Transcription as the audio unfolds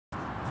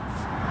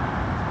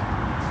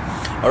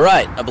All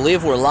right, I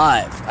believe we're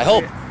live. I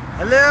hope.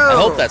 Hello. I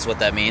hope that's what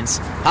that means.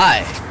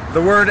 Hi.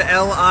 The word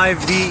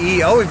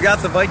L-I-V-E. Oh, we've got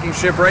the Viking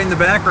ship right in the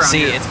background. See,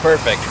 here. it's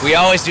perfect. We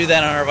always do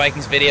that on our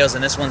Vikings videos,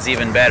 and this one's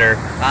even better.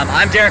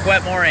 I'm Derek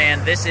Wetmore,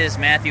 and this is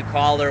Matthew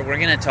Coller. We're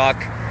going to talk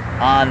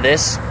on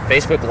this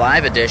Facebook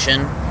Live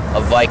edition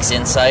of Vikes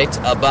Insight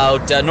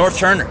about Norv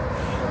Turner.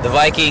 The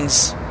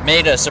Vikings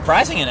made a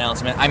surprising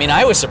announcement. I mean,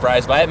 I was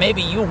surprised by it.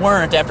 Maybe you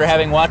weren't after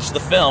having watched the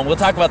film. We'll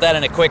talk about that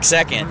in a quick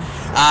second.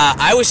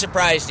 I was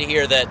surprised to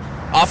hear that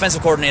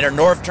offensive coordinator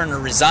Norv Turner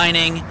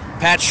resigning.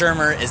 Pat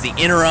Shurmur is the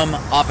interim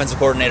offensive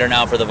coordinator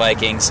now for the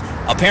Vikings.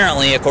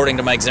 Apparently, according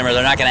to Mike Zimmer,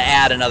 they're not going to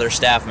add another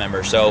staff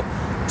member. So,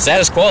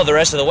 status quo the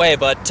rest of the way.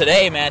 But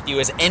today, Matthew,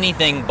 is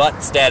anything but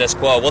status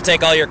quo. We'll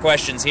take all your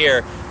questions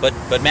here. But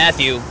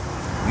Matthew,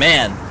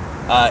 man,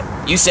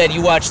 you said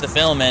you watched the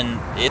film, and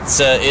it's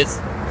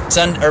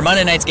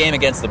Monday night's game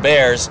against the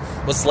Bears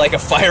was like a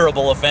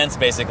fireable offense,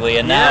 basically,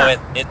 and now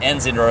it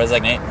ends in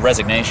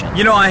resignation.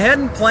 You know, I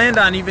hadn't planned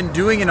on even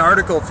doing an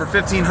article for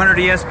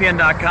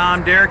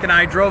 1500ESPN.com. Derek and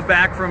I drove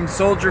back from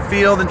Soldier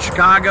Field in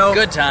Chicago.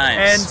 Good times.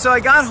 And so I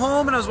got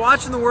home and I was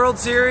watching the World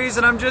Series,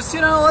 and I'm just,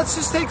 let's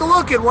just take a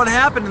look at what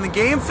happened in the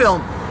game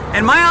film.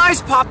 And my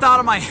eyes popped out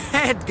of my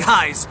head,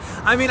 guys.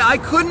 I mean, I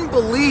couldn't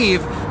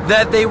believe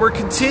that they were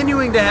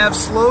continuing to have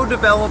slow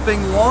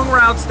developing, long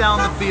routes down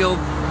the field,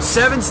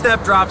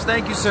 7-step drops.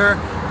 Thank you, sir.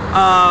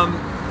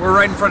 We're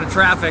right in front of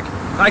traffic.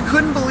 I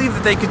couldn't believe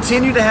that they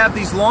continued to have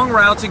these long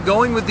routes and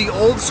going with the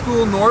old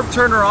school Norv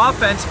Turner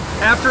offense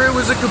after it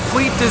was a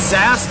complete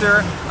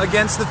disaster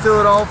against the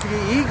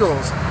Philadelphia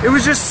Eagles. It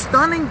was just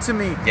stunning to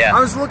me. Yeah.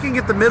 I was looking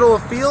at the middle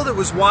of field. It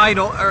was wide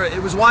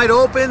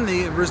open.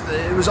 It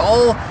was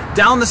all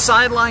down the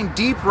sideline,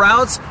 deep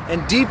routes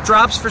and deep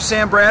drops for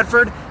Sam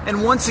Bradford.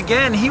 And once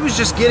again, he was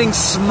just getting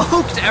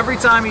smoked every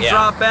time he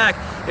dropped back.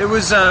 It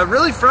was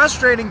really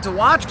frustrating to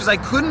watch because I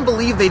couldn't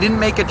believe they didn't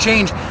make a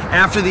change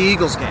after the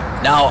Eagles game.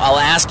 Now, I'll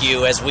ask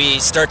you as we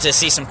start to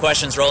see some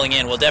questions rolling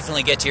in. We'll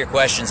definitely get to your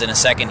questions in a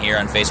second here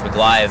on Facebook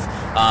Live.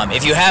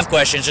 If you have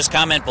questions, just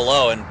comment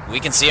below, and we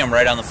can see them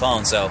right on the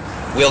phone, so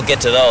we'll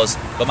get to those.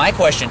 But my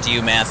question to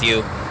you, Matthew,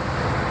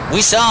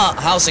 we saw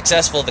how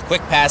successful the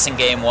quick passing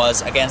game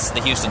was against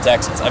the Houston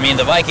Texans. I mean,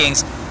 the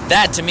Vikings,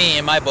 that to me,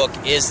 in my book,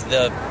 is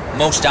the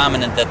most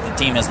dominant that the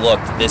team has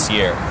looked this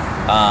year.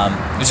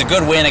 It was a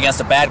good win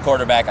against a bad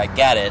quarterback, I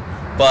get it,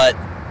 but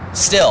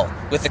still,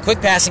 with the quick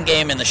passing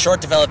game and the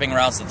short developing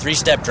routes, the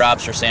 3-step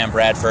drops for Sam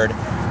Bradford,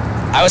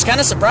 I was kind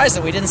of surprised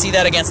that we didn't see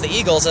that against the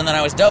Eagles, and then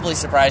I was doubly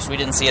surprised we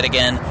didn't see it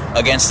again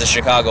against the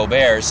Chicago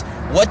Bears.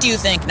 What do you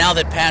think, now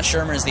that Pat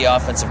Shurmur is the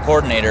offensive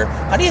coordinator,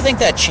 how do you think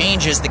that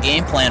changes the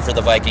game plan for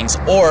the Vikings,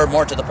 or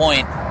more to the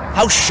point,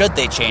 how should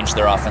they change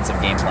their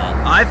offensive game plan?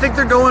 I think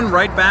they're going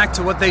right back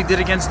to what they did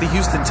against the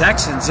Houston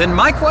Texans. And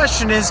my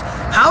question is,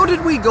 how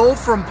did we go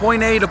from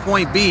point A to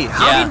point B?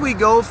 How did we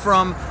go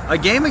from a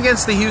game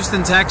against the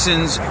Houston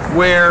Texans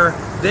where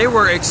they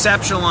were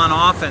exceptional on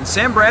offense?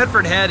 Sam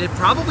Bradford had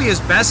probably his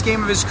best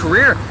game of his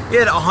career. He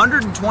had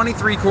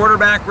 123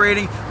 quarterback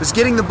rating, was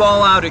getting the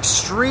ball out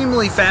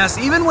extremely fast.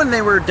 Even when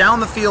they were down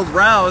the field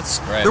routes,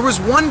 there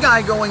was one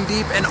guy going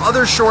deep and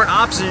other short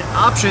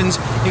options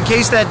in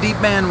case that deep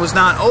man was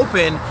not open.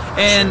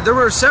 And there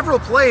were several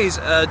plays.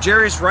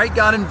 Jarius Wright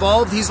got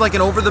involved. He's like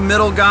an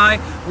over-the-middle guy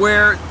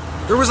where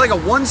there was like a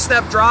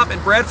 1-step drop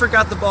and Bradford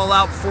got the ball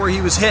out before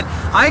he was hit.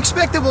 I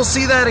expect that we'll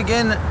see that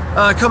again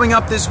coming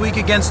up this week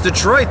against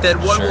Detroit, that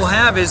what we'll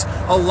have is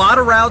a lot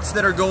of routes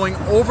that are going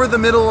over the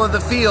middle of the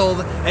field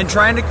and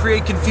trying to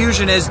create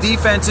confusion as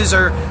defenses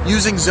are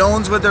using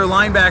zones with their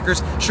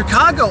linebackers.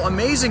 Chicago,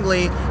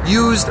 amazingly,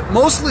 used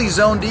mostly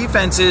zone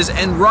defenses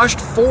and rushed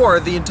for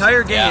the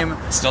entire game.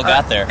 Yeah, still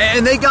got there.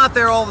 And they got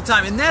there all the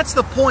time. And that's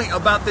the point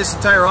about this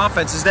entire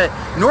offense, is that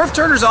Norv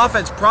Turner's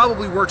offense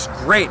probably works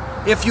great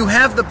if you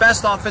have the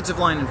best offensive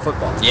line in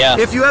football. Yeah.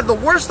 If you have the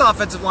worst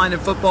offensive line in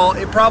football,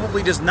 it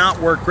probably does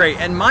not work great.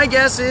 And my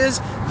guess is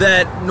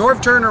that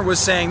Norv Turner was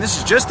saying, this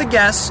is just a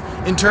guess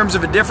in terms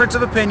of a difference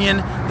of opinion,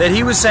 that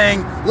he was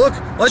saying, look,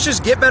 let's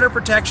just get better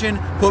protection,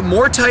 put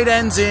more tight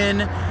ends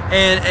in,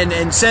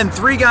 and send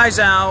 3 guys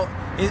out.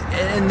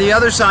 And the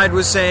other side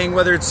was saying,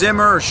 whether it's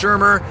Zimmer or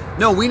Shurmur,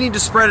 no, we need to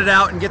spread it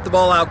out and get the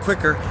ball out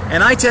quicker.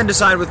 And I tend to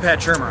side with Pat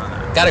Shurmur on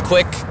that. Got a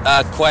quick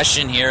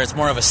question here. It's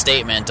more of a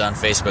statement on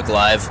Facebook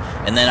Live,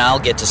 and then I'll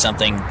get to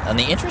something on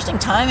the interesting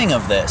timing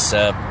of this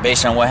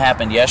based on what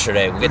happened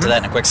yesterday. We'll get to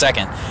that in a quick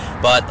second.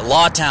 But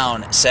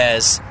Lawtown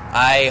says,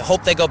 I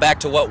hope they go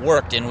back to what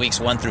worked in weeks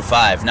 1 through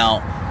 5.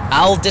 Now,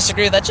 I'll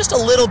disagree with that just a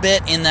little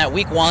bit in that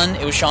week 1,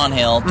 it was Sean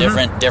Hill,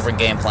 different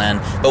game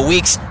plan. But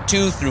weeks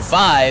 2 through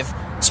 5,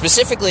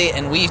 specifically,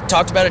 and we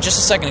talked about it just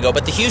a second ago,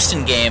 but the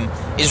Houston game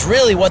is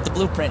really what the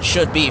blueprint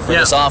should be for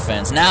this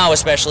offense. Now,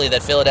 especially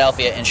that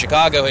Philadelphia and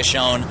Chicago has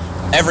shown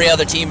every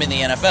other team in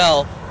the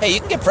NFL, hey, you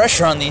can get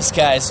pressure on these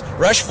guys.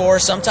 Rush 4,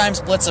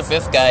 sometimes blitz a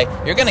 5th guy.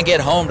 You're going to get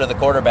home to the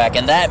quarterback,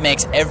 and that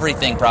makes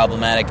everything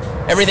problematic,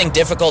 everything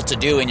difficult to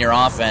do in your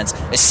offense,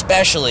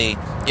 especially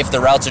if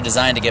the routes are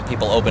designed to get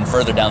people open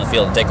further down the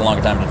field and take a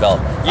longer time to develop.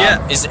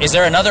 Yeah. Is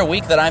there another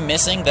week that I'm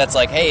missing that's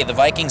like, hey, the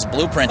Vikings'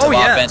 blueprint of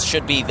offense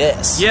should be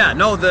this? Yeah,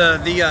 no,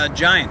 the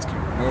Giants game.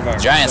 Move our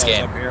Giants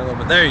game. Up here a little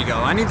bit. There you go.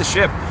 I need the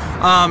ship.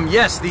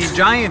 Yes, the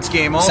Giants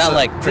game also. Sound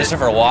like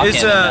Christopher Walken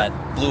in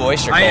that Blue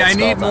Oyster Cult.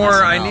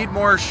 I need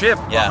more ship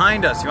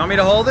behind us. You want me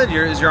to hold it?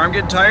 Is your arm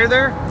getting tired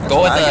there?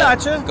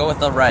 Gotcha. Go with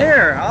the right.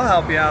 Here, I'll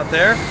help you out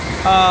there.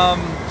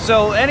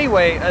 So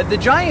anyway, the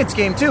Giants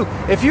game too.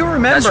 If you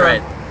remember,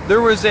 that's right. There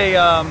was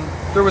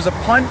a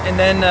punt and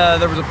then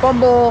there was a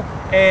fumble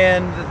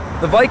and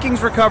the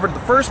Vikings recovered. The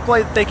first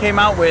play that they came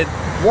out with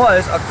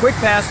was a quick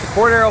pass to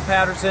Cordero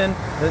Patterson,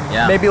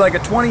 maybe like a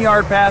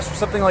 20-yard pass or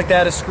something like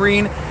that, a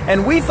screen.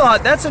 And we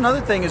thought, that's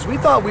another thing, is we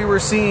thought we were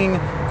seeing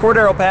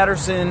Cordero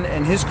Patterson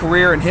and his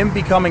career and him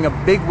becoming a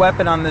big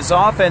weapon on this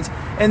offense.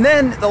 And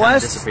then the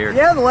last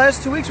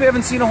 2 weeks we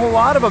haven't seen a whole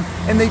lot of them.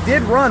 And they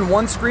did run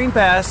one screen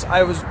pass.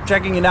 I was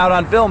checking it out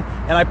on film,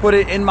 and I put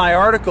it in my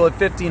article at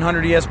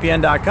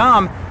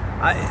 1500ESPN.com.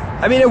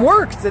 I mean, it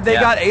worked. They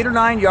got 8 or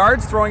 9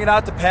 yards throwing it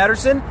out to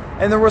Patterson,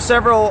 and there were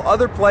several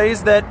other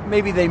plays that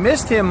maybe they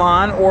missed him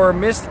on or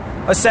missed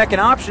a second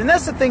option. And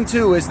that's the thing,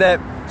 too, is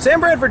that Sam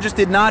Bradford just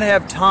did not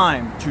have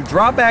time to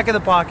drop back in the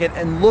pocket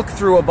and look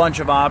through a bunch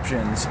of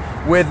options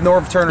with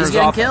Norv Turner's He's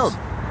getting offense. killed.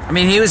 I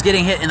mean, he was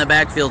getting hit in the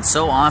backfield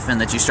so often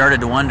that you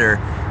started to wonder,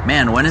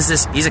 man, when is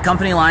this? He's a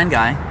company line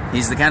guy.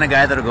 He's the kind of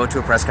guy that'll go to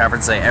a press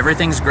conference and say,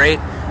 everything's great.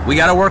 We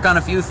got to work on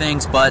a few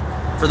things, but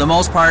for the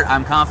most part,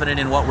 I'm confident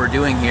in what we're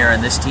doing here,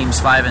 and this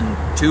team's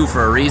 5-2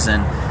 for a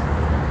reason.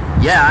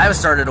 Yeah, I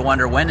started to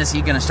wonder, when is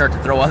he going to start to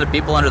throw other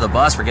people under the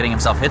bus for getting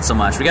himself hit so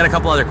much? We got a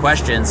couple other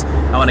questions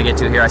I want to get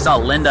to here. I saw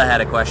Linda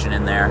had a question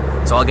in there,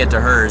 so I'll get to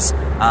hers.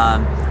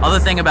 Other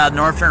thing about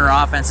Norv Turner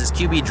offense is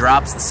QB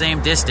drops the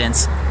same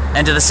distance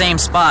and to the same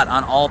spot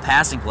on all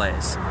passing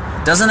plays.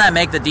 Doesn't that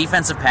make the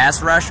defensive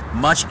pass rush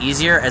much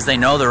easier as they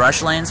know the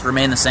rush lanes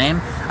remain the same?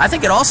 I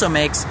think it also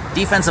makes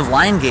defensive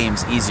line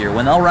games easier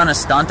when they'll run a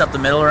stunt up the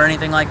middle or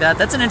anything like that.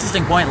 That's an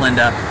interesting point,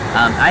 Linda.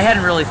 I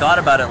hadn't really thought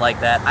about it like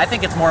that. I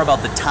think it's more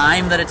about the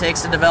time that it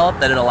takes to develop,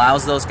 that it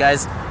allows those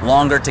guys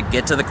longer to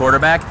get to the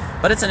quarterback.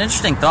 But it's an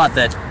interesting thought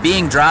that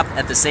being dropped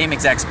at the same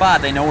exact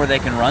spot, they know where they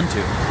can run to.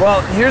 Well,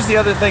 here's the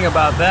other thing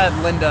about that,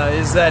 Linda,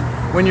 is that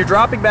when you're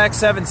dropping back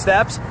 7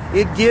 steps,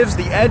 it gives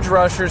the edge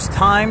rushers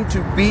time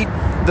to beat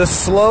the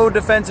slow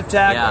defensive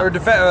tackle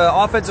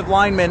or offensive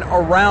lineman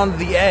around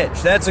the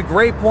edge. That's a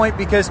great point,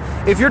 because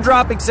if you're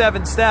dropping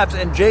 7 steps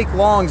and Jake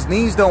Long's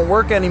knees don't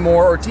work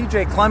anymore, or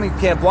TJ Clemmings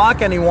can't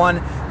block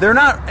anyone, they're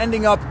not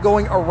ending up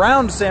going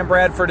around Sam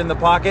Bradford in the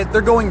pocket.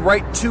 They're going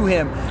right to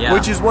him,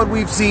 which is what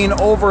we've seen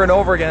over and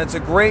over again. It's a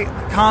great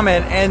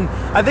comment, and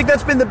I think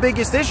that's been the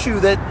biggest issue,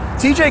 that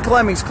TJ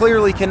Clemmings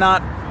clearly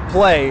cannot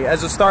play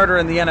as a starter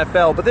in the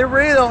NFL, but they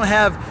really don't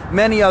have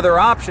many other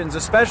options,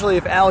 especially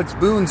if Alex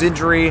Boone's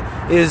injury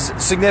is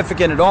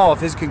significant at all. If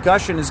his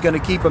concussion is going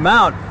to keep him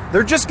out,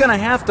 they're just going to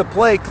have to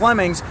play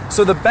Clemmings.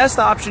 So the best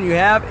option you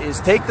have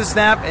is take the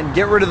snap and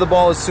get rid of the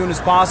ball as soon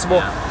as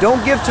possible.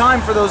 Don't give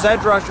time for those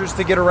edge rushers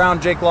to get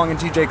around Jake Long and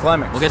TJ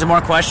Clemmings. We'll get to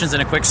more questions in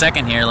a quick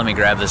second here. Let me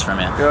grab this from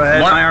you. Go ahead.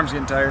 My arm's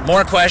getting tired.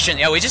 More questions.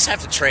 Yeah, we just have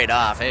to trade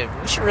off. Hey,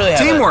 we should really have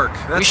teamwork.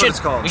 That's what it's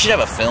called. We should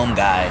have a film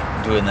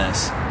guy doing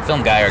this.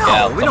 Film guy or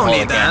gal. No, we don't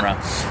need that.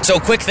 Camera. So,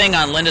 quick thing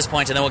on Linda's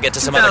point, and then we'll get to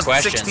some other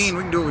questions. 2016,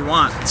 we can do what we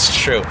want. It's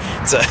true.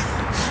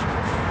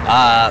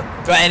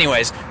 But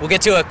anyways, we'll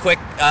get to a quick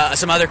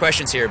some other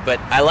questions here. But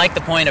I like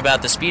the point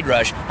about the speed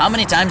rush. How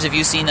many times have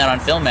you seen that on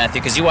film,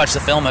 Matthew? Because you watch the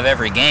film of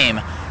every game.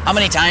 How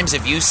many times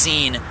have you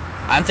seen?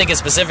 I'm thinking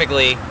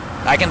specifically.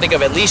 I can think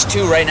of at least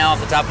 2 right now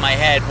off the top of my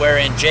head,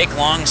 wherein Jake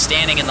Long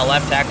standing in the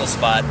left tackle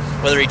spot,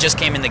 whether he just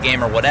came in the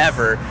game or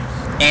whatever.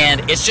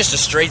 And it's just a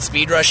straight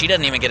speed rush. He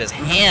doesn't even get his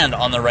hand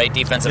on the right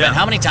defensive end.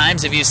 How many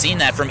times have you seen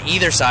that from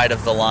either side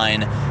of the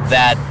line,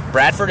 that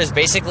Bradford is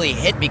basically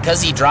hit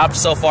because he dropped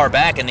so far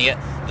back, and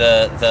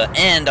the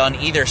end on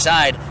either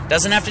side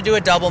doesn't have to do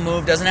a double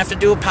move, doesn't have to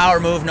do a power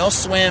move, no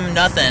swim,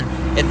 nothing.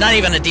 It's not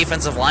even a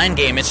defensive line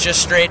game. It's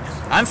just straight,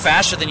 I'm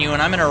faster than you,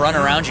 and I'm going to run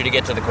around you to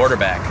get to the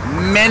quarterback.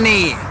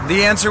 Many.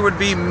 The answer would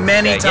be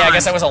many times. Yeah, I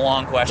guess that was a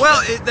long question.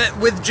 Well,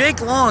 with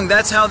Jake Long,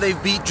 that's how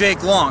they've beat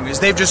Jake Long,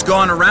 is they've just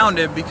gone around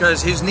him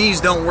because his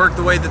knees don't work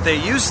the way that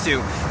they used to.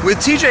 With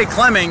TJ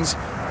Clemmings,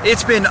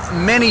 it's been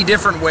many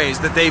different ways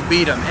that they've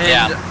beat him.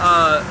 And,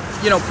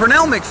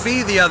 Pernell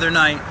McPhee the other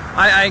night,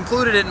 I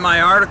included it in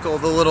my article,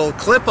 the little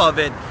clip of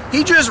it.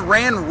 He just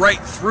ran right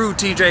through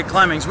TJ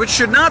Clemmings, which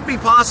should not be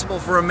possible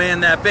for a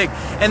man that big.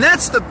 And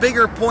that's the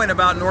bigger point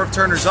about Norv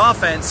Turner's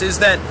offense, is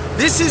that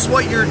this is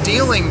what you're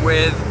dealing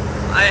with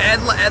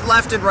at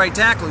left and right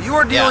tackle. You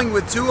are dealing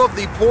with 2 of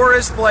the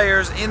poorest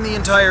players in the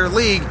entire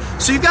league,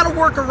 so you've got to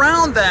work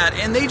around that,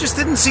 and they just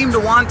didn't seem to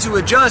want to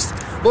adjust.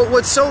 But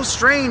what's so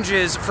strange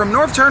is, from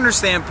Norv Turner's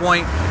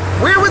standpoint,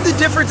 Where would the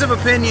difference of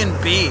opinion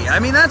be? I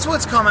mean, that's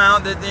what's come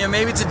out, that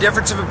maybe it's a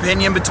difference of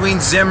opinion between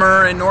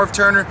Zimmer and Norv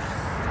Turner.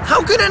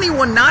 How could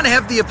anyone not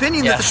have the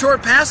opinion that the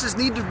short passes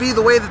need to be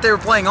the way that they were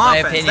playing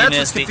offense? That's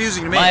what's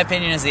confusing to me. My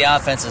opinion is the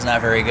offense is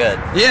not very good.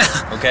 Yeah.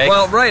 Okay.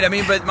 Well, right. I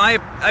mean,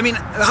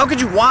 how could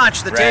you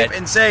watch the tape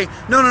and say,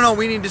 no,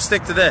 we need to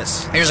stick to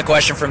this? Here's a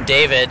question from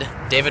David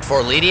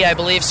Forlidi, I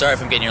believe. Sorry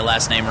if I'm getting your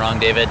last name wrong,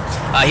 David.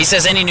 He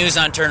says, any news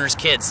on Turner's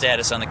kid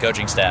status on the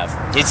coaching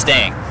staff? He's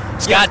staying.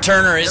 Scott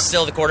Turner is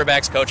still the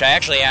quarterback's coach. I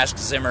actually asked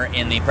Zimmer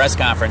in the press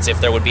conference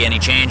if there would be any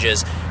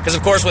changes. Because,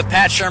 of course, with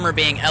Pat Shurmur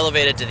being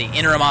elevated to the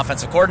interim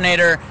offensive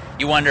coordinator,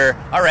 you wonder,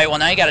 all right, well,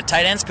 now you got a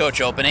tight ends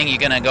coach opening. You're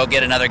going to go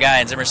get another guy.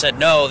 And Zimmer said,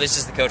 no, this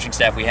is the coaching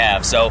staff we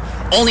have. So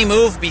only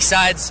move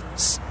besides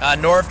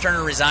Norv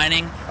Turner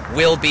resigning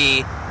will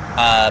be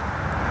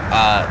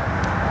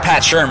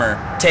Pat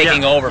Shurmur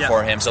taking over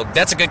for him. So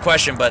that's a good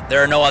question, but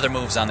there are no other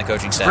moves on the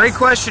coaching staff. Great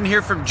question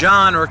here from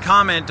John, or a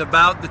comment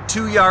about the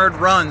 2-yard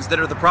runs that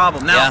are the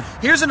problem. Now,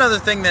 here's another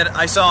thing that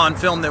I saw on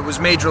film that was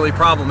majorly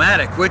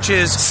problematic, which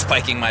is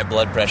spiking my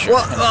blood pressure.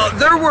 Well,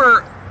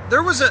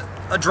 there was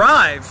a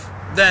drive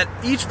that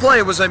each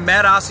play was a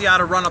Matt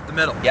Asiata run up the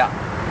middle. Yeah.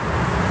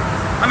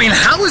 I mean,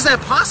 how is that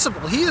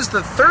possible? He is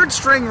the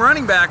third-string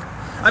running back.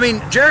 I mean,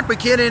 Jerick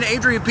McKinnon,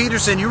 Adrian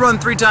Peterson, you run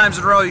 3 times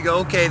in a row, you go,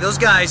 okay, those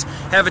guys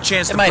have a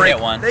chance to break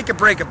one. They could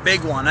break a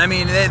big one. I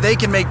mean, they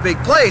can make big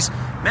plays.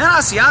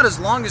 Matt Asiata's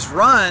longest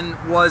run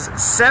was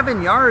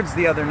 7 yards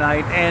the other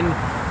night, and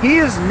he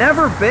has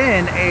never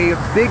been a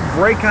big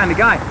break kind of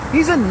guy.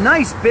 He's a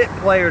nice bit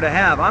player to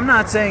have. I'm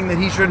not saying that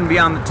he shouldn't be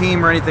on the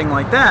team or anything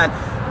like that,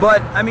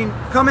 but, I mean,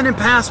 come in and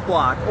pass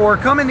block or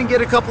come in and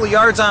get a couple of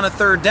yards on a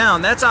third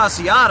down. That's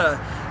Asiata.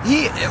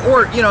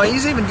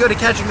 He's even good at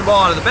catching the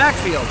ball out of the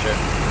backfield. Sure.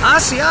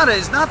 Asiata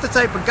is not the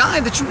type of guy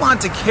that you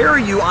want to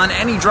carry you on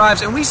any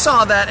drives, and we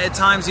saw that at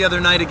times the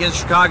other night against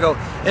Chicago,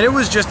 and it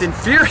was just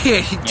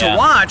infuriating to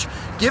watch,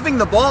 giving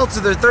the ball to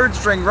their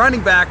third-string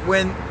running back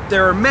when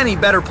there are many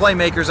better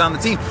playmakers on the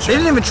team. Sure. They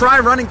didn't even try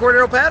running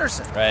Cordero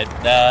Patterson. Right.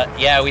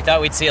 We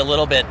thought we'd see a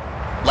little bit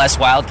less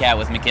Wildcat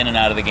with McKinnon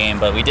out of the game,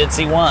 but we did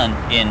see one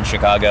in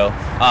Chicago.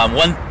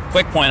 One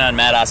quick point on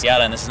Matt Asiata,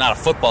 and this is not a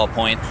football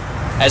point.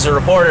 As a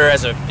reporter,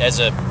 as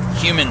a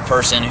human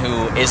person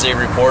who is a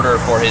reporter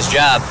for his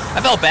job,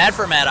 I felt bad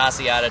for Matt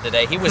Asiata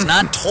today. He was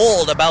not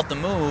told about the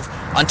move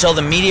until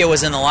the media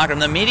was in the locker room.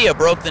 The media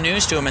broke the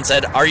news to him and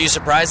said, are you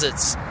surprised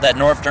that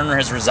Norv Turner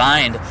has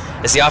resigned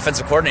as the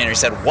offensive coordinator? He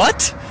said,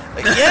 what?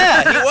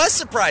 Yeah, he was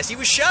surprised. He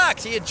was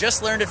shocked. He had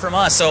just learned it from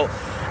us. So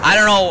I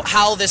don't know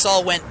how this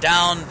all went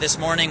down this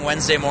morning,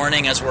 Wednesday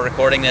morning, as we're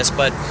recording this,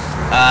 but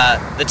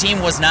the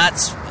team was not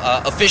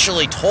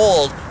officially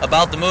told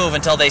about the move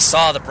until they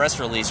saw the press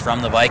release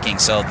from the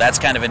Vikings. So that's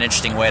kind of an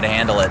interesting way to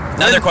handle it.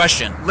 Another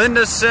question.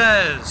 Linda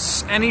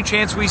says, any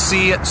chance we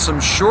see some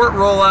short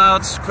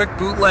rollouts, quick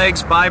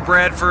bootlegs by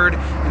Bradford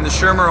in the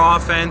Shurmur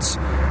offense,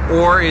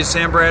 or is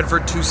Sam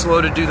Bradford too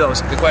slow to do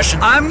those? Good question.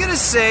 I'm going to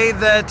say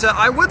that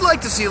I would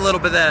like to see a little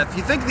bit of that. If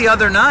you think the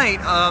other night,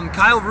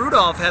 Kyle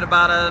Rudolph had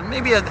about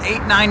maybe an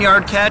 8-9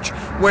 yard catch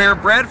where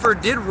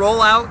Bradford did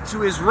roll out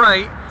to his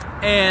right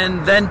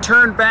and then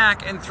turned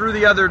back and threw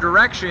the other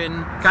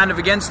direction, kind of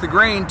against the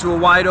grain, to a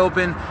wide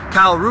open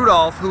Kyle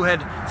Rudolph, who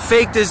had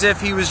faked as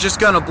if he was just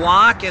going to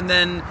block, and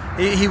then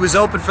he was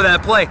open for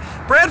that play.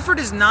 Bradford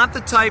is not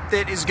the type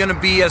that is going to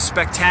be a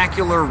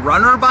spectacular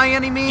runner by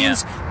any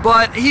means,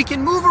 but he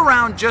can move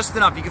around just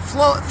enough. He can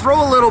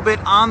throw a little bit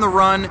on the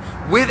run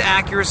with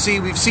accuracy.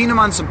 We've seen him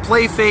on some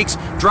play fakes,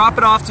 drop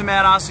it off to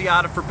Matt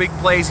Asiata for big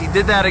plays. He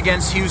did that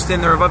against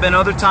Houston. There have been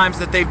other times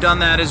that they've done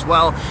that as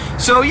well.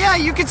 So, yeah,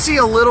 you could see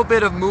a little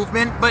bit of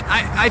movement, but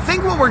I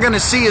think what we're going to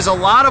see is a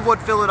lot of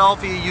what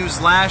Philadelphia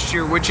used last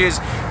year, which is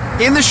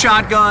in the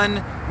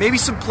shotgun, maybe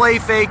some play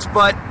fakes,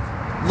 but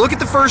look at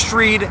the first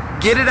read,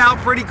 get it out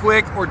pretty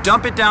quick, or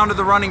dump it down to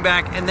the running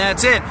back, and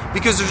that's it,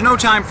 because there's no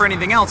time for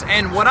anything else.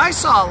 And what I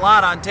saw a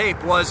lot on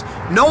tape was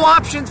no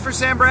options for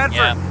Sam Bradford.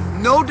 Yeah.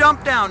 No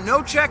dump down,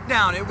 no check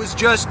down. It was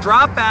just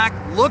drop back,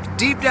 look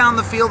deep down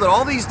the field at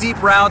all these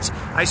deep routes.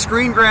 I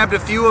screen grabbed a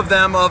few of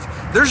them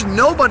there's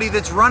nobody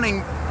that's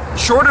running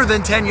shorter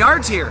than 10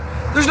 yards here.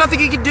 There's nothing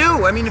he can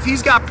do. I mean, if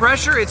he's got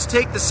pressure, it's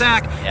take the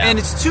sack. Yeah. And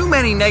it's too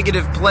many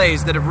negative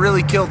plays that have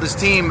really killed this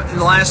team in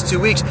the last 2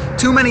 weeks.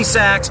 Too many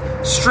sacks,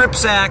 strip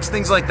sacks,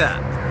 things like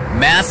that.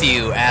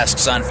 Matthew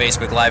asks on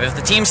Facebook Live, if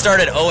the team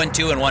started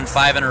 0-2 and won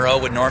 5 in a row,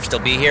 would Norv still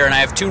be here? And I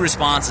have 2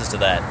 responses to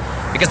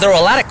that. Because there were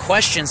a lot of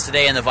questions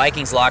today in the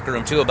Vikings locker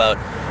room, too, about,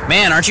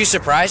 man, aren't you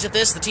surprised at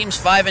this? The team's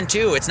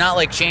 5-2. It's not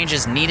like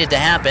changes needed to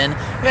happen.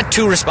 We got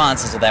 2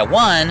 responses to that.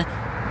 One,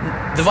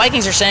 the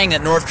Vikings are saying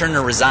that Norv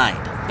Turner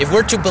resigned. If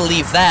we're to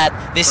believe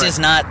that, this is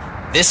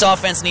not, this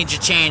offense needs to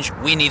change,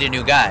 we need a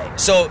new guy.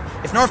 So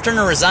if Norv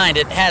Turner resigned,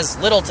 it has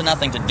little to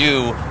nothing to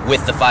do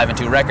with the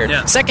 5-2 record.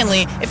 Yeah.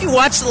 Secondly, if you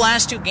watched the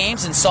last 2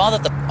 games and saw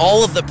that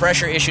all of the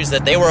pressure issues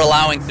that they were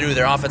allowing through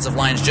their offensive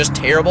line is just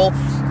terrible,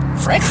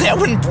 frankly, I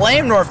wouldn't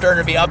blame Norv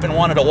Turner if he up and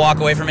wanted to walk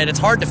away from it. It's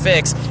hard to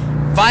fix.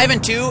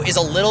 5-2 is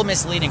a little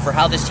misleading for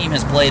how this team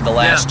has played the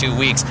last 2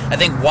 weeks. I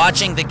think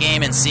watching the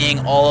game and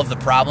seeing all of the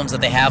problems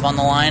that they have on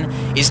the line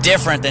is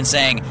different than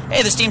saying,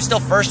 hey, this team's still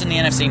first in the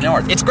NFC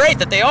North. It's great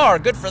that they are,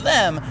 good for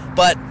them,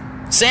 but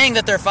saying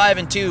that they're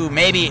 5-2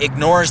 maybe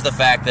ignores the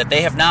fact that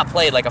they have not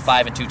played like a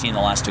 5-2 team the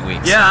last 2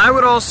 weeks. Yeah, I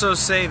would also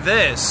say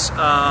this.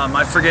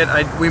 I forget,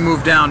 we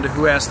moved down to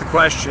who asked the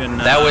question.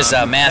 That was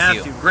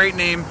Matthew. Great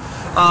name.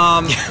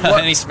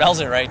 And he spells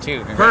it right,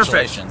 too.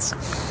 Congratulations.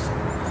 Perfect.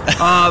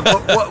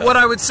 But what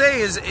I would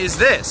say is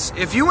this.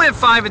 If you went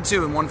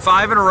 5-2 and won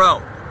 5 in a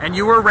row, and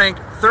you were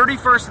ranked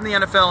 31st in the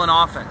NFL in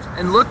offense,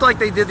 and looked like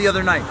they did the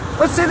other night,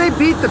 let's say they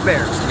beat the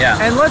Bears. Yeah.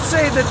 And let's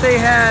say that they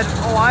had,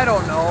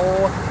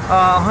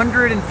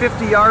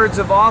 150 yards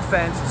of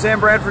offense. Sam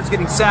Bradford's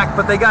getting sacked,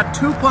 but they got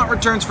 2 punt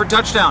returns for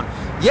touchdown.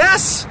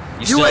 Yes!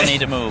 You still need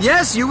to move.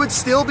 Yes, you would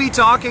still be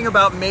talking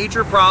about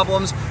major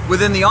problems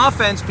within the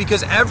offense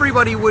because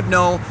everybody would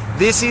know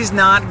this is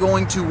not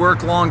going to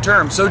work long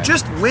term. So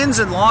just wins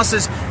and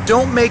losses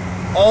don't make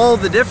all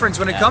the difference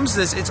when it comes to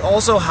this. It's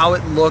also how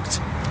it looked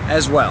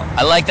as well.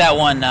 I like that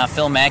one.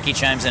 Phil Mackey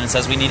chimes in and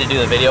says we need to do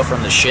the video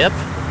from the ship.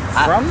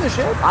 From the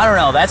ship? I don't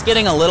know. That's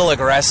getting a little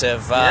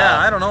aggressive. Yeah,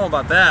 I don't know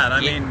about that.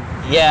 I mean...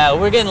 Yeah,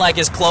 we're getting like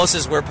as close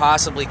as we're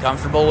possibly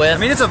comfortable with. I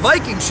mean, it's a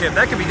Viking ship.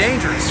 That could be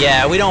dangerous.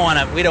 Yeah, we don't want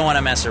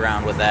to mess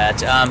around with that.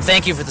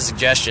 Thank you for the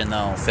suggestion,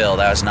 though, Phil.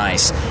 That was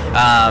nice.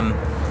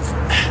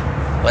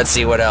 Let's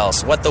see what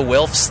else. What the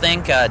Wilfs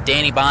think?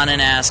 Danny Bonin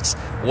asks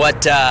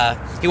what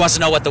he wants to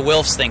know what the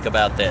Wilfs think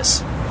about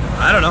this.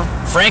 I don't know.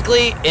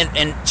 Frankly,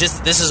 and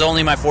just this is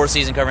only my 4th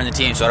season covering the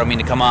team, so I don't mean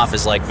to come off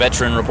as like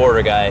veteran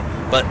reporter guy,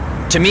 but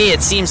to me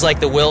it seems like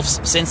the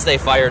Wilfs, since they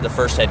fired the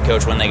first head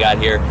coach when they got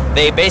here,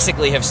 they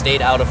basically have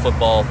stayed out of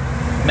football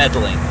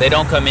meddling. They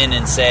don't come in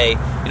and say,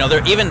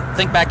 they're even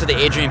think back to the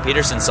Adrian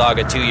Peterson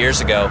saga 2 years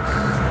ago.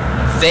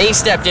 They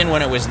stepped in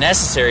when it was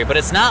necessary, but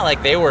it's not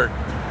like they were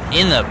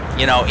in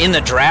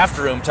the draft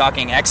room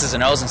talking X's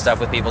and O's and stuff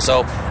with people.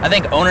 So I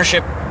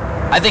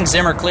think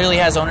Zimmer clearly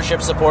has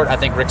ownership support. I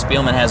think Rick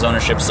Spielman has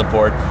ownership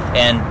support.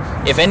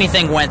 And if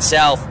anything went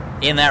south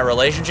in that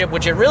relationship,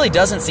 which it really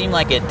doesn't seem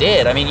like it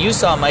did. I mean, you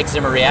saw Mike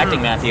Zimmer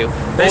reacting, Matthew.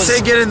 They say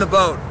get in the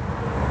boat.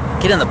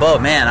 Get in the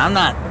boat, man. I'm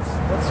not.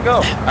 Let's go.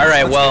 All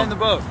right, let's get in the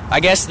boat. I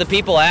guess the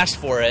people asked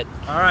for it.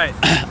 All right.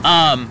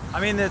 I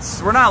mean,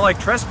 we're not like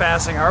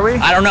trespassing, are we?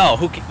 I don't know.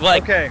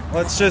 Okay,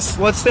 let's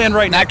stand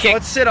right now.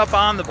 Let's sit up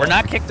on the boat. We're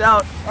not kicked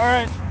out. All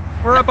right.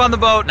 We're up on the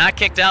boat. Not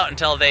kicked out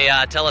until they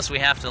tell us we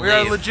have to leave. We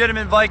are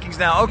legitimate Vikings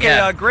now.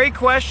 Okay, great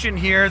question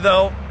here,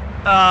 though.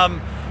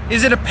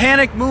 Is it a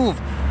panic move?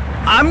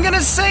 I'm going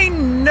to say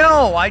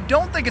no. I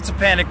don't think it's a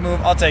panic move.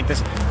 I'll take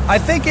this. I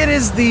think it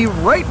is the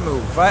right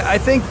move. I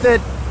think that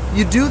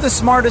you do the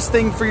smartest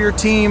thing for your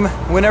team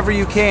whenever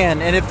you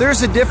can. And if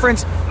there's a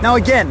difference... Now,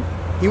 again,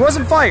 he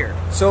wasn't fired,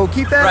 so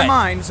keep that in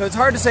mind. So it's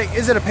hard to say,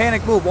 is it a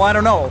panic move? Well, I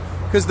don't know,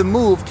 because the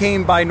move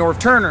came by Norv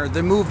Turner.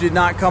 The move did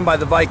not come by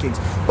the Vikings.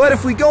 But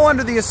if we go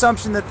under the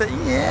assumption that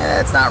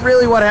that's not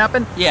really what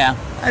happened,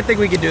 I think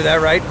we could do that,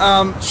 right?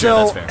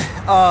 Sure, that's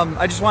fair.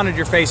 I just wanted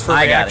your face for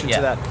a reaction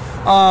to that.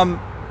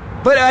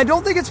 But I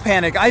don't think it's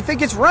panic. I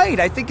think it's right.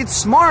 I think it's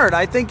smart.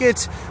 I think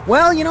it's,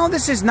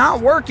 this is not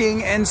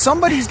working, and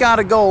somebody's got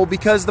to go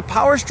because the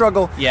power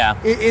struggle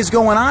is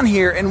going on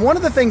here. And one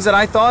of the things that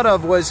I thought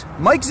of was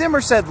Mike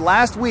Zimmer said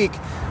last week,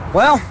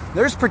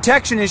 there's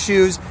protection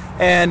issues,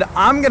 and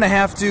I'm going to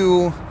have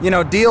to,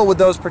 deal with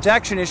those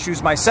protection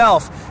issues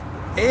myself.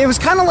 It was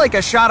kind of like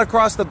a shot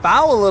across the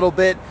bow a little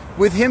bit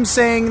with him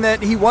saying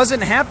that he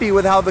wasn't happy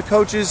with how the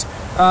coaches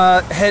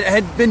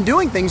had been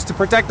doing things to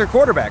protect their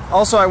quarterback.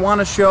 Also, I want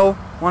to show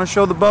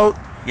the boat.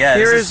 Yeah,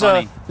 Here this is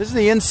funny. This is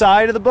the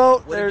inside of the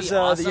boat. There's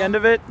awesome? The end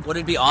of it. Would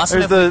it be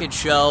awesome if we could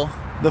show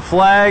the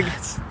flag?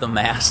 The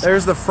mast.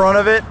 There's the front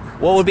of it.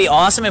 What would be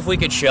awesome if we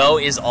could show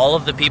is all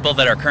of the people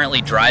that are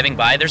currently driving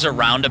by. There's a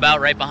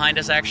roundabout right behind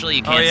us, actually.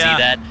 You can't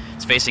see that.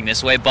 It's facing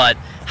this way. But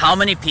how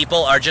many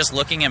people are just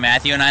looking at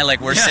Matthew and I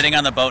like we're sitting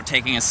on the boat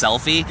taking a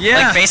selfie?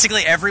 Yeah. Like,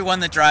 basically everyone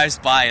that drives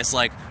by is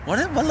like,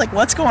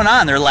 what's going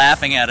on? They're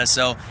laughing at us.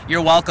 So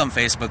you're welcome,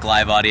 Facebook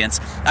Live audience.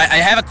 I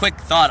have a quick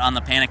thought on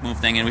the panic move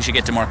thing, and we should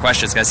get to more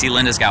questions because I see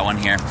Linda's got one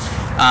here.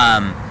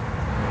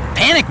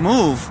 Panic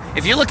move,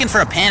 if you're looking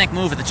for a panic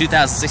move at the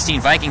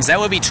 2016 Vikings, that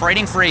would be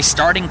trading for a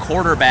starting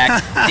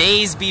quarterback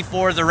days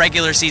before the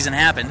regular season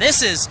happened.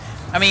 This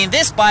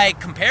by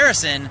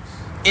comparison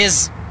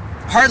is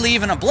hardly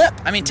even a blip.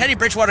 I mean, Teddy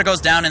Bridgewater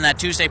goes down in that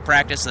Tuesday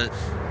practice.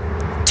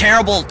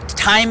 Terrible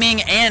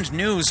timing and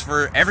news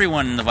for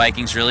everyone in the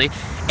Vikings, really.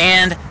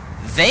 And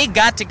they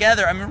got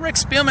together. I mean, Rick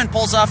Spielman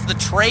pulls off the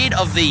trade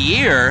of the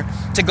year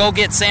to go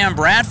get Sam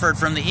Bradford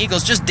from the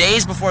Eagles just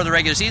days before the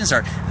regular season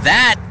started.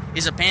 That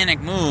is a panic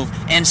move.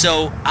 And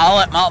so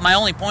my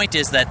only point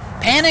is that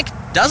panic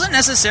doesn't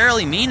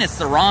necessarily mean it's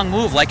the wrong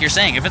move, like you're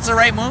saying. If it's the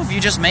right move, you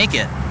just make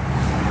it.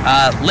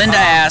 Linda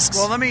asks...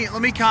 Well, let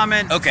me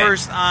comment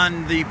first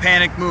on the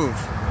panic move.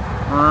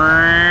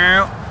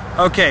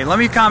 Okay, let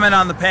me comment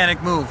on the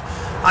panic move.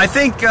 I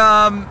think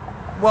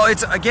well,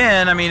 it's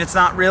again, I mean, it's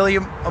not really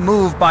a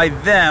move by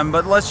them,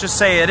 but let's just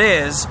say it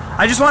is.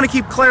 I just want to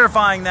keep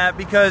clarifying that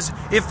because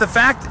if the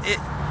fact,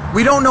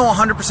 we don't know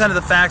 100% of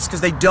the facts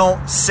because they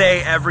don't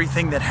say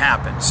everything that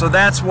happened. So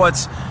that's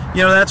what's,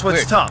 that's what's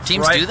Weird. tough.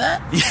 Teams right? do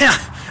that? Yeah,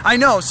 I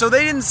know. So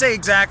they didn't say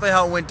exactly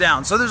how it went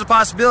down. So there's a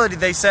possibility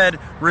they said,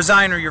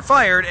 resign or you're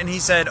fired, and he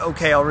said,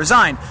 okay, I'll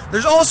resign.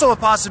 There's also a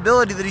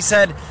possibility that he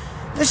said,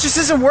 this just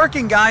isn't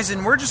working, guys,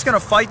 and we're just going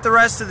to fight the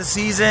rest of the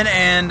season,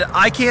 and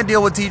I can't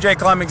deal with TJ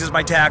Clemmings as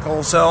my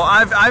tackle, so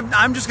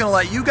I'm just going to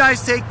let you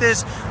guys take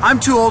this. I'm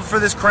too old for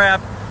this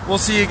crap. We'll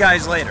see you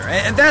guys later.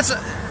 And that's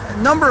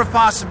a number of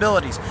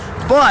possibilities.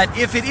 But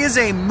if it is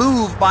a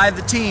move by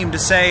the team to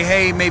say,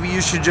 hey, maybe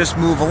you should just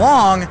move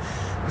along,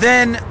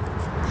 then,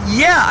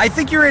 yeah, I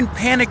think you're in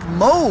panic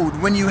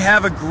mode when you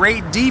have a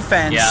great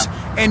defense. Yeah.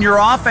 And your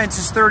offense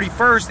is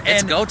 31st.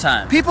 It's and go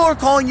time. People are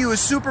calling you a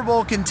Super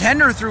Bowl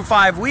contender through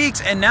 5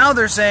 weeks, and now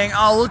they're saying,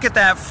 oh, look at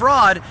that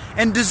fraud,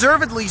 and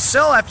deservedly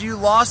so after you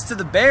lost to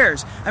the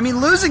Bears. I mean,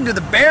 losing to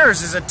the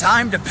Bears is a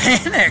time to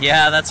panic.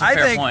 Yeah, that's a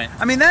fair point.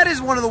 I mean, that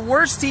is one of the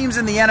worst teams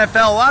in the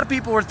NFL. A lot of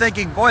people were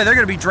thinking, boy, they're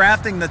going to be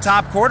drafting the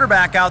top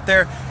quarterback out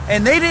there,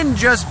 and they didn't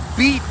just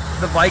beat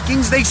the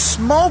Vikings, they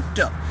smoked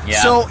them.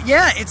 Yeah. So,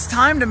 yeah, it's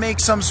time to make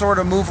some sort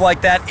of move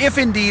like that, if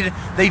indeed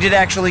they did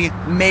actually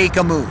make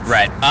a move.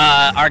 Right.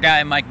 Our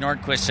guy Mike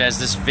Nordquist says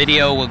this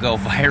video will go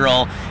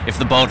viral if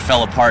the boat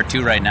fell apart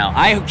too right now.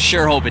 I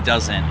sure hope it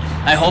doesn't.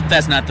 I hope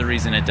that's not the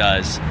reason it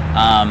does.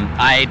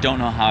 I don't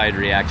know how I'd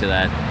react to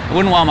that. I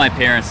wouldn't want my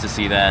parents to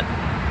see that.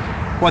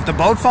 What, the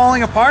boat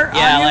falling apart?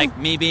 Yeah, like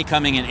me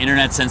becoming an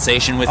internet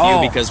sensation with you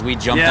because we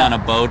jumped on a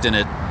boat and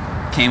it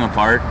came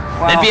apart.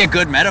 Wow. That'd be a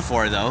good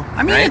metaphor, though.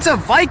 I mean, It's a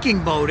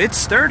Viking boat. It's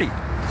sturdy.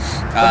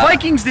 The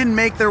Vikings didn't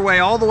make their way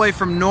all the way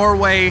from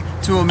Norway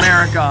to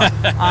America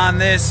on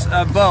this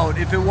boat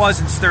if it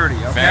wasn't sturdy,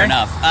 okay? Fair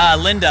enough.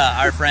 Linda,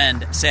 our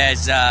friend,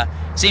 says,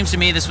 seems to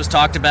me this was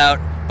talked about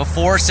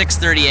before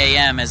 6:30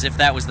 a.m. as if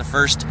that was the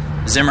first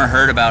Zimmer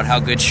heard about how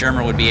good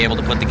Shurmur would be able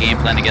to put the game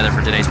plan together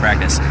for today's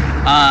practice.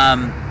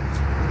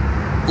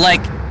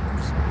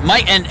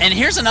 Mike, and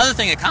here's another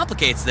thing that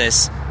complicates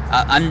this.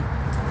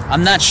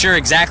 I'm not sure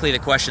exactly the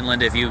question,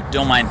 Linda, if you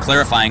don't mind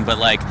clarifying, but,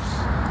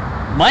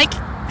 Mike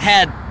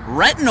had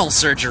retinal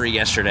surgery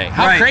yesterday.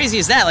 How crazy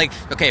is that?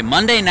 Okay,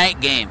 Monday night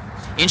game.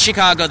 In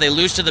Chicago, they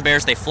lose to the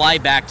Bears. They fly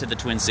back to the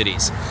Twin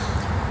Cities.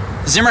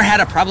 Zimmer had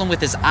a problem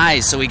with his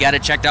eyes, so he got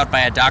it checked out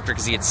by a doctor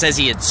because says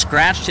he had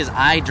scratched his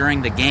eye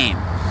during the game.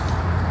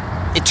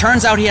 It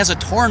turns out he has a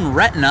torn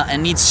retina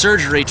and needs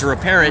surgery to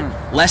repair it,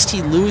 lest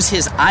he lose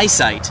his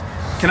eyesight.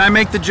 Can I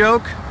make the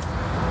joke?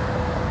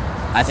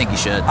 I think you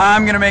should.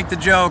 I'm going to make the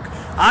joke.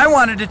 I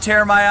wanted to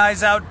tear my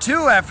eyes out,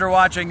 too, after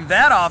watching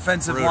that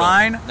offensive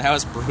line. That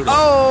was brutal.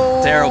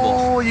 Oh!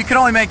 Terrible. You can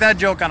only make that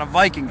joke on a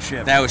Viking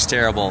ship. That was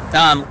terrible.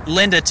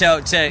 Linda,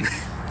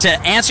 to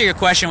answer your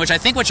question, which I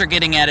think what you're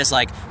getting at is,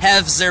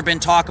 has there been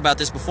talk about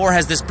this before?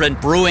 Has this been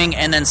brewing?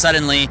 And then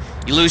suddenly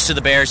you lose to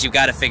the Bears. You've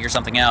got to figure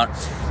something out.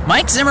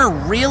 Mike Zimmer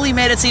really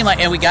made it seem like,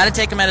 and we got to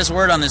take him at his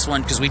word on this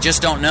one because we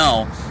just don't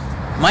know.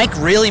 Mike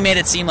really made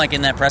it seem like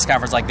in that press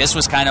conference, this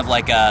was kind of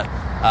like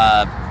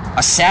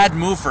a sad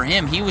move for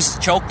him. He was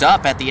choked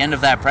up at the end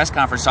of that press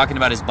conference talking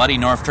about his buddy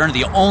Norv Turner,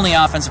 the only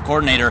offensive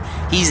coordinator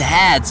he's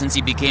had since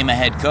he became a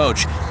head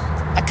coach.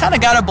 I kind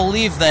of got to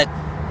believe that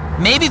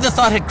maybe the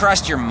thought had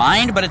crossed your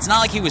mind, but it's not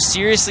like he was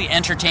seriously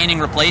entertaining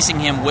replacing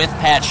him with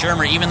Pat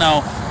Shurmur, even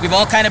though we've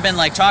all kind of been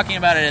talking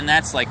about it, and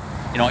that's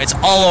it's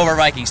all over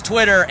Vikings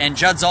Twitter, and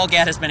Judd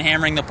Zulgad has been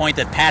hammering the point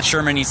that Pat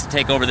Shurmur needs to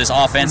take over this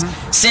offense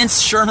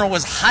since Shurmur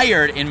was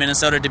hired in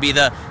Minnesota to be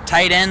the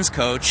tight ends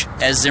coach,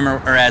 as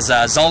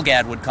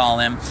Zulgad would call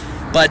him.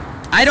 But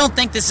I don't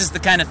think this is the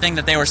kind of thing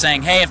that they were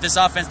saying, hey, if this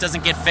offense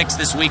doesn't get fixed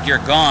this week, you're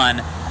gone.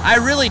 I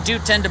really do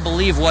tend to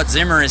believe what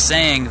Zimmer is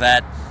saying,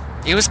 that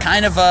it was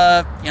kind of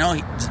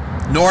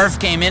Norv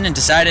came in and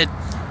decided,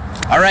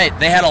 all right,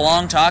 they had a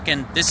long talk,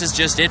 and this is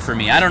just it for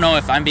me. I don't know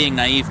if I'm being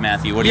naive,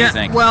 Matthew. What do you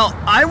think? Well,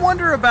 I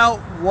wonder about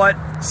what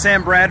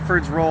Sam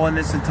Bradford's role in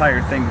this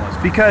entire thing was.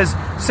 Because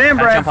Sam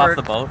Bradford... Jump off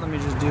the boat? Let me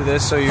just do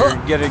this so you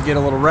get a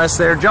little rest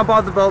there. Jump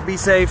off the boat. Be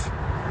safe.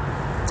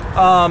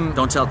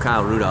 Don't tell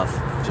Kyle Rudolph.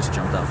 Just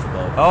jumped off the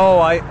boat.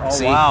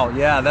 Wow.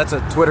 Yeah, that's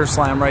a Twitter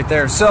slam right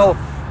there. So,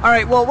 all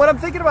right, well, what I'm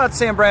thinking about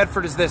Sam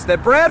Bradford is this.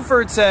 That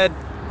Bradford said...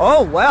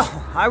 Oh,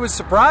 well, I was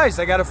surprised.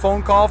 I got a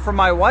phone call from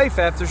my wife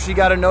after she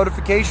got a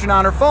notification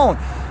on her phone.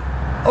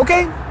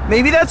 Okay,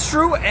 maybe that's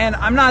true, and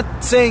I'm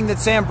not saying that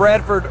Sam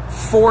Bradford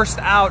forced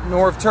out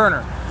Norv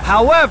Turner.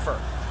 However,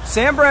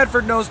 Sam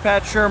Bradford knows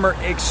Pat Shurmur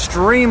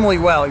extremely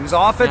well. He was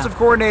offensive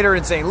coordinator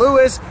in St.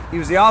 Louis. He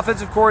was the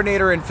offensive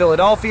coordinator in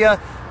Philadelphia.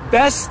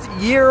 Best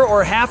year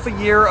or half a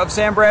year of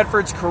Sam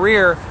Bradford's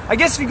career, I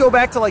guess if you go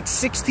back to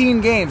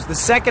 16 games, the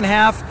second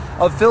half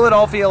of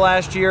Philadelphia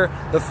last year,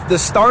 the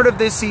start of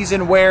this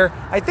season, where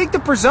I think the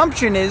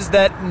presumption is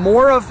that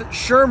more of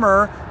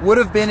Shurmur would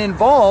have been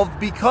involved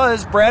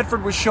because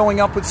Bradford was showing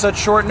up with such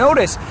short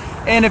notice.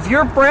 And if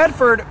you're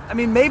Bradford, I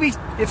mean, maybe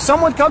if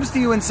someone comes to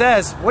you and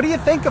says, what do you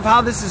think of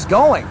how this is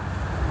going?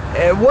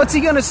 what's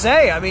he going to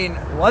say? I mean,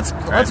 let's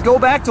go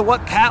back to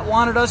what Pat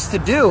wanted us to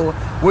do,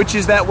 which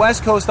is that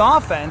West Coast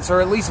offense, or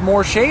at least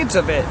more shades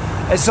of it.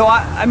 And so,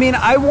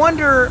 I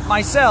wonder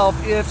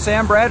myself if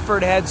Sam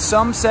Bradford had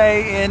some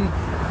say in,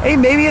 hey,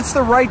 maybe it's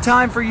the right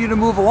time for you to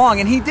move along.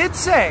 And he did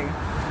say,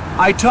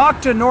 I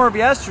talked to Norv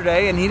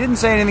yesterday, and he didn't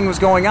say anything was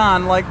going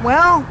on. Like,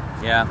 well,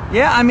 yeah.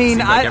 I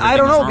mean, I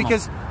don't know,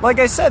 because like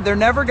I said, they're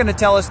never going to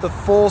tell us the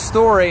full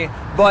story.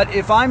 But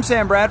if I'm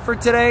Sam Bradford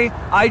today,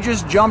 I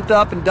just jumped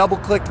up and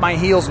double-clicked my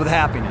heels with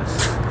happiness.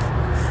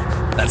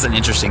 That's an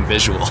interesting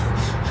visual.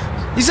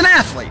 He's an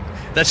athlete.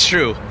 That's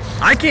true.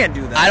 I can't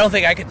do that. I don't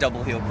think I could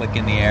double heel click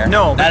in the air.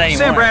 No, not anymore.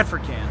 Sam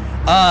Bradford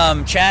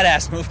can. Chad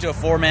asked, move to a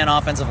 4-man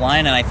offensive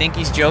line, and I think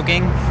he's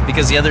joking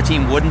because the other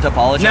team wouldn't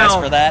apologize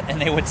for that,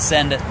 and they would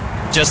send the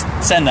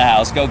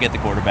house, go get the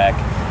quarterback.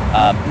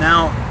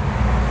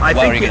 What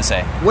were you going to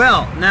say?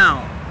 Well,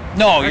 now...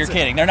 No, you're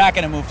kidding. They're not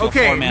going to move to a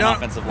 4-man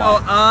offensive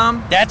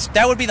line.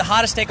 That would be the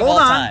hottest take of all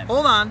time.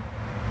 Hold on.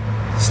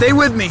 Stay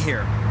with me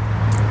here.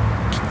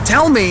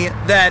 Tell me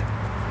that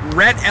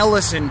Rhett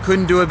Ellison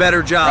couldn't do a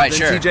better job than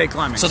TJ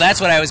Clemmings. So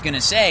that's what I was going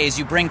to say, is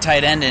you bring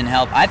tight end in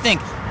help. I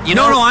think...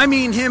 No, I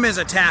mean him as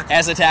a tackle.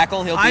 As a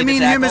tackle? He'll be the tackle? I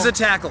mean him as a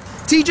tackle.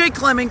 TJ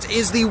Clemmings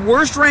is the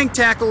worst-ranked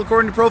tackle,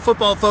 according to Pro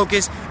Football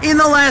Focus, in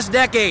the last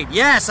decade.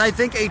 Yes, I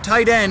think a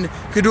tight end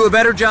could do a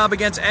better job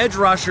against edge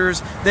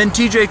rushers than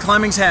TJ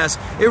Clemmings has.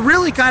 It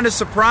really kind of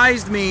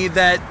surprised me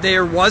that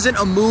there wasn't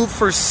a move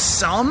for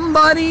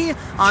somebody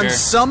on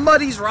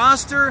somebody's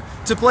roster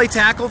to play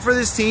tackle for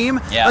this team.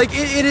 Yeah. Like,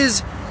 it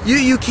is...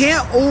 You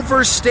can't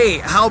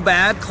overstate how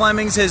bad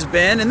Clemmings has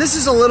been, and this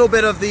is a little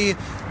bit of the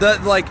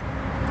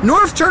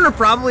Norv Turner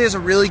probably has a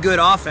really good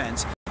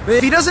offense. But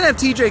if he doesn't have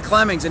TJ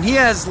Clemmings and he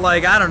has,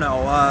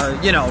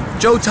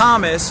 Joe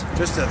Thomas,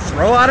 just to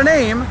throw out a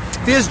name,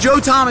 if he has Joe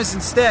Thomas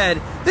instead,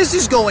 this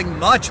is going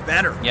much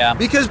better. Yeah.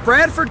 Because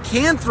Bradford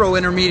can throw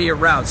intermediate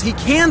routes. He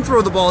can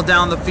throw the ball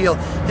down the field.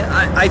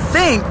 I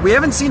think, we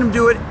haven't seen him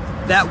do it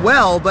that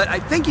well, but I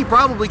think he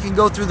probably can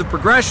go through the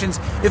progressions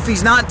if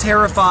he's not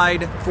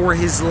terrified for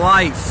his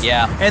life.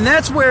 Yeah. And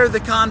that's where the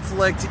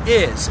conflict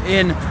is.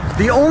 And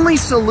the only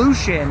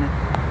solution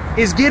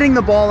is getting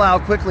the ball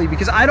out quickly,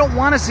 because I don't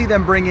want to see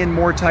them bring in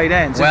more tight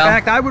ends. In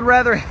fact, I would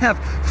rather have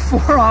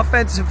 4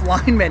 offensive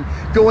linemen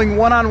going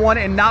one-on-one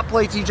and not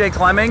play TJ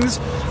Clemmings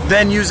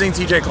than using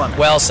TJ Clemmings.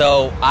 Well,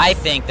 so I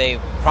think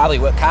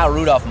Kyle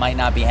Rudolph might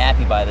not be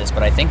happy by this,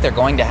 but I think they're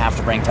going to have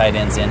to bring tight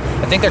ends in.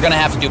 I think they're going to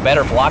have to do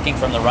better blocking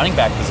from the running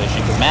back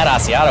position, because Matt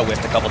Asiata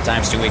whiffed a couple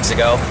times 2 weeks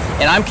ago,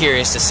 and I'm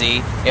curious to see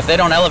if they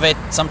don't elevate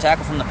some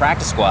tackle from the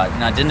practice squad.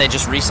 Now, didn't they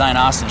just re-sign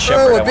Austin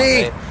Shepard? Oh, a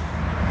B.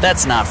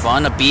 That's not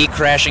fun. A bee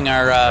crashing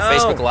our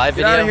Facebook Live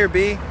video. Get out of here,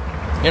 B.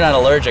 You're not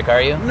allergic,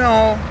 are you?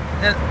 No.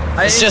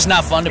 It's just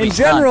not fun to be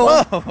stunned. In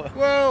general.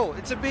 Whoa,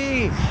 it's a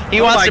bee. He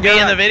wants to be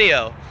in the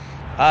video.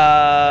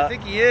 I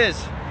think he is.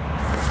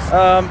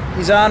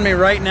 He's on me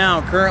right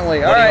now, currently.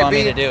 What do you want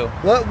me to do?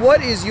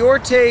 What is your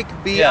take,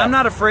 B? Yeah. I'm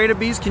not afraid of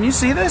bees. Can you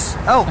see this?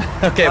 Oh.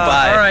 Okay,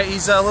 bye. All right,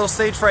 he's a little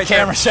stage fright.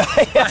 Camera shy.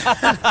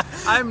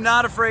 I'm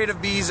not afraid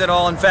of bees at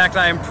all. In fact,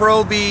 I am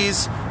pro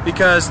bees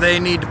because they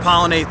need to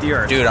pollinate the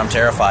earth. Dude, I'm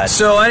terrified.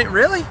 So,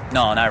 really?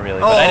 No, not really.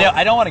 But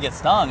I don't want to get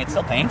stung. It's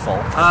still painful.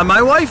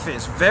 My wife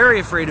is very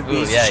afraid of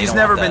bees. Ooh, yeah, she's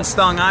never been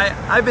stung.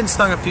 I've been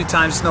stung a few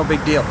times. It's no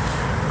big deal.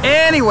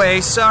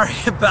 Anyway, sorry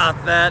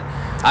about that.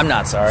 I'm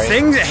not sorry.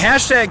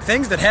 Hashtag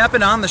things that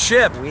happen on the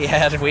ship. We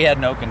had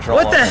no control.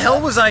 What the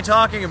hell was I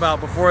talking about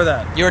before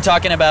that? You were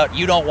talking about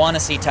you don't want to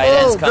see tight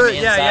ends come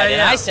inside. Yeah.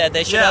 And I said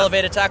they should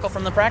elevate a tackle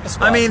from the practice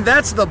squad. I mean,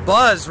 that's the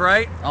buzz,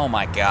 right? Oh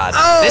my God.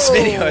 This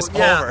video is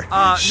over.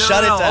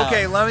 Shut it down.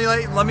 Okay,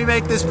 let me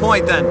make this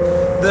point then.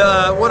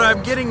 What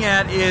I'm getting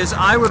at is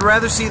I would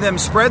rather see them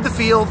spread the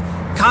field,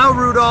 Kyle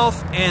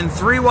Rudolph and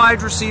 3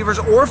 wide receivers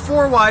or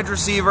 4 wide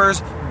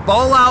receivers,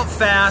 ball out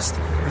fast,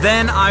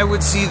 then I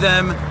would see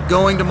them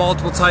going to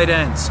multiple tight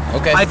ends.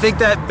 Okay. I think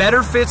that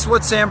better fits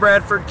what Sam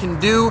Bradford can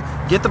do,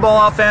 get the ball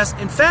out fast.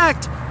 In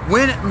fact,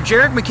 when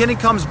Jerick McKinnon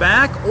comes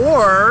back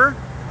or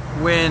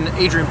when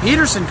Adrian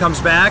Peterson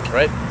comes back...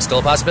 Right, still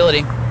a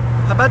possibility.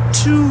 How about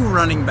 2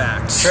 running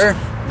backs? Sure.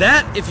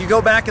 That, if you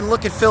go back and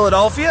look at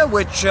Philadelphia,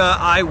 which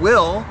I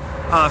will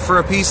for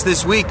a piece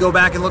this week, go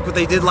back and look what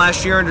they did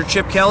last year under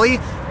Chip Kelly.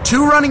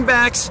 2 running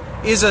backs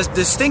is a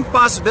distinct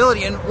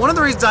possibility, and one of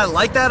the reasons I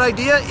like that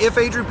idea, if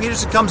Adrian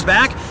Peterson comes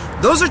back,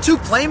 those are 2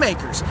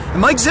 playmakers. And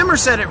Mike Zimmer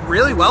said it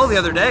really well the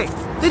other day.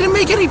 They didn't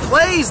make any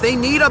plays. They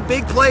need a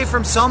big play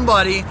from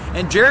somebody,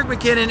 and Jerick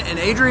McKinnon and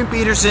Adrian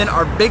Peterson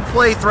are big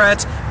play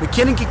threats.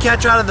 McKinnon can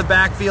catch out of the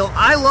backfield.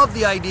 I love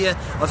the idea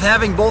of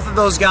having both of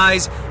those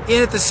guys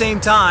in at the same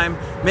time.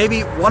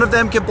 Maybe one of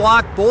them can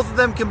block, both of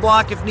them can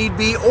block if need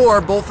be, or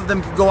both of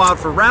them can go out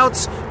for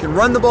routes, can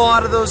run the ball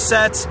out of those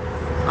sets.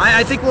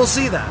 I think we'll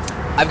see that.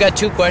 I've got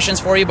 2 questions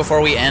for you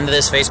before we end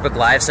this Facebook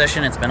Live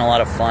session. It's been a lot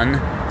of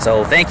fun.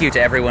 So thank you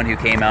to everyone who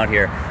came out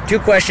here. 2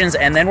 questions,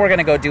 and then we're going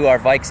to go do our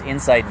Vikes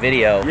Insight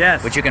video,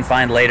 which you can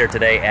find later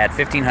today at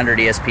 1500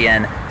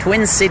 ESPN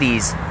Twin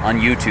Cities on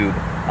YouTube.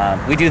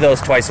 We do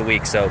those twice a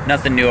week, so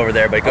nothing new over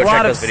there, but go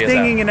check those videos out. A lot of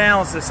stinging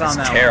analysis on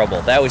that. Terrible.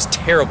 One. That was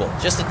terrible.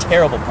 Just a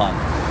terrible pun.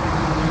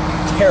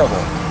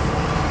 Terrible.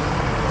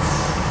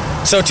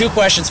 So 2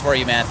 questions for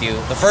you, Matthew.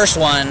 The first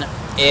one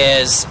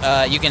is,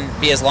 you can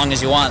be as long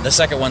as you want. The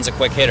second one's a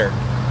quick hitter.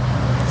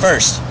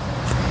 First,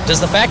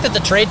 does the fact that the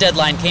trade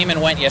deadline came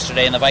and went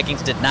yesterday and the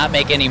Vikings did not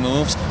make any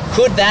moves,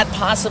 could that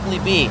possibly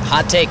be,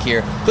 hot take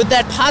here, could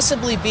that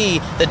possibly be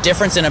the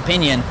difference in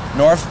opinion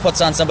Norv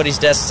puts on somebody's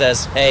desk,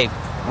 says, hey,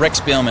 Rick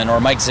Spielman or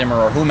Mike Zimmer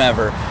or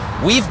whomever,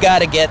 we've got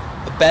to get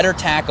a better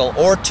tackle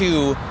or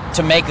 2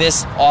 to make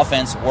this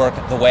offense work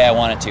the way I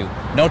want it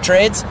to. No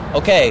trades?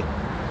 Okay.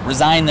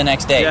 Resign the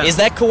next day. Yeah. Is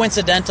that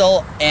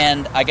coincidental?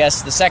 And I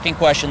guess the second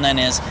question then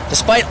is,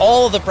 despite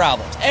all of the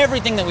problems,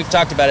 everything that we've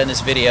talked about in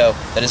this video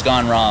that has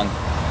gone wrong,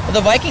 are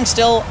the Vikings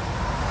still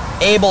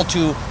able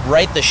to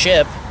right the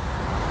ship?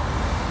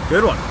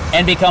 Good one.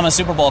 And become a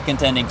Super Bowl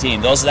contending team?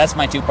 That's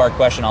my 2-part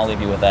question. I'll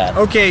leave you with that.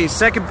 Okay,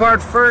 second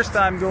part first,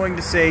 I'm going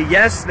to say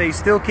yes, they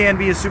still can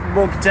be a Super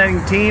Bowl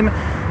contending team.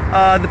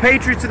 The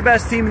Patriots are the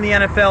best team in the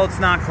NFL. It's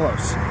not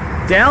close.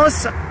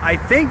 Dallas, I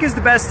think, is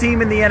the best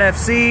team in the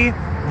NFC.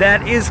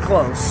 That is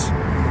close.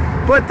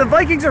 But the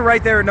Vikings are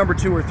right there at number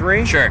 2 or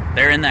 3. Sure,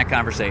 they're in that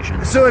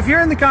conversation. So if you're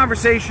in the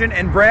conversation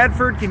and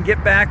Bradford can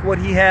get back what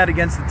he had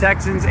against the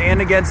Texans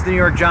and against the New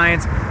York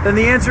Giants, then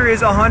the answer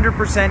is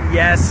 100%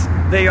 yes,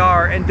 they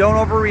are. And don't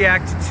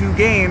overreact to 2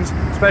 games,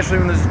 especially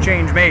when there's a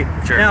change made.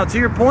 Sure. Now, to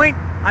your point,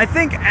 I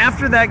think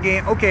after that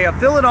game, okay, a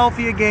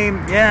Philadelphia game,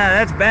 yeah,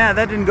 that's bad.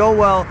 That didn't go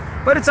well.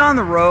 But it's on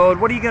the road.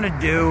 What are you going to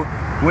do?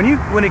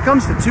 When it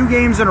comes to 2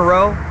 games in a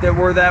row that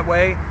were that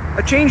way,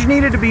 a change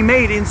needed to be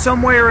made in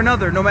some way or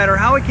another. No matter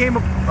how it came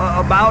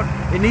about,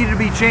 it needed to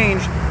be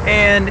changed.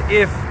 And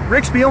if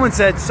Rick Spielman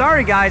said,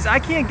 sorry guys, I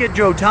can't get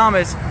Joe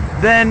Thomas,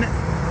 then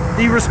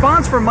the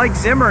response from Mike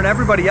Zimmer and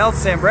everybody else,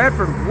 Sam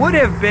Bradford, would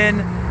have been,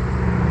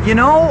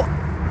 all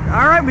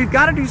right, we've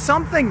got to do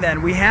something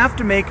then. We have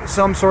to make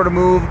some sort of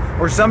move,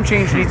 or some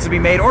change needs to be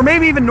made. Or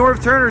maybe even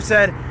Norv Turner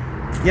said,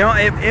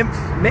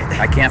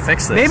 I can't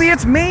fix this. Maybe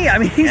it's me. I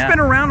mean, he's been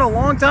around a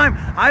long time.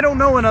 I don't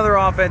know another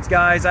offense,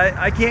 guys.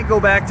 I can't go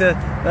back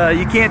to,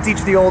 you can't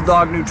teach the old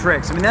dog new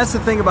tricks. I mean, that's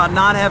the thing about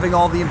not having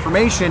all the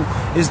information,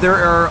 is there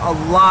are a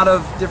lot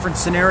of different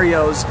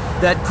scenarios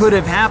that could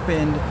have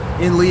happened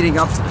in leading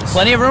up to this.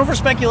 Plenty of room for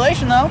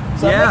speculation, though,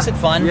 so that makes it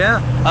fun.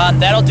 Yeah.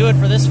 That'll do it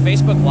for this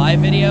Facebook Live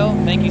video.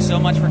 Thank you so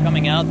much for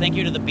coming out. Thank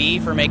you to the Bee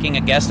for making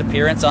a guest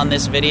appearance on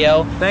this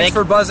video. Thanks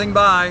for buzzing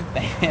by.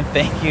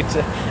 Thank you to...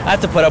 I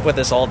have to put up with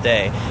this all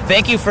day.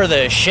 Thank you for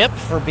the ship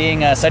for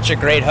being such a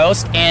great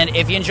host. And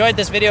if you enjoyed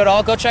this video at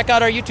all, go check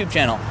out our YouTube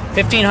channel,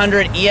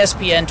 1500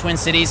 ESPN Twin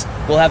Cities.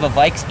 We'll have a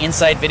Vikes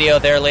Insight video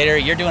there later.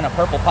 You're doing a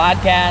Purple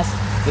podcast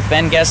with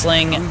Ben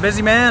Gessling. I'm a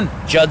busy man.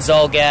 Judd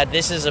Zolgad.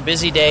 This is a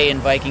busy day in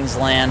Vikings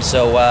land,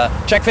 so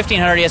check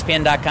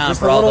 1500ESPN.com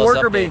for all those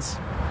updates.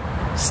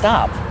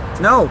 Stop.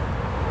 No.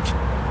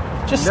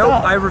 Just nope,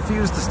 stop. I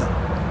refuse to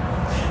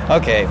stop.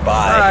 Okay,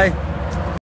 bye. Bye.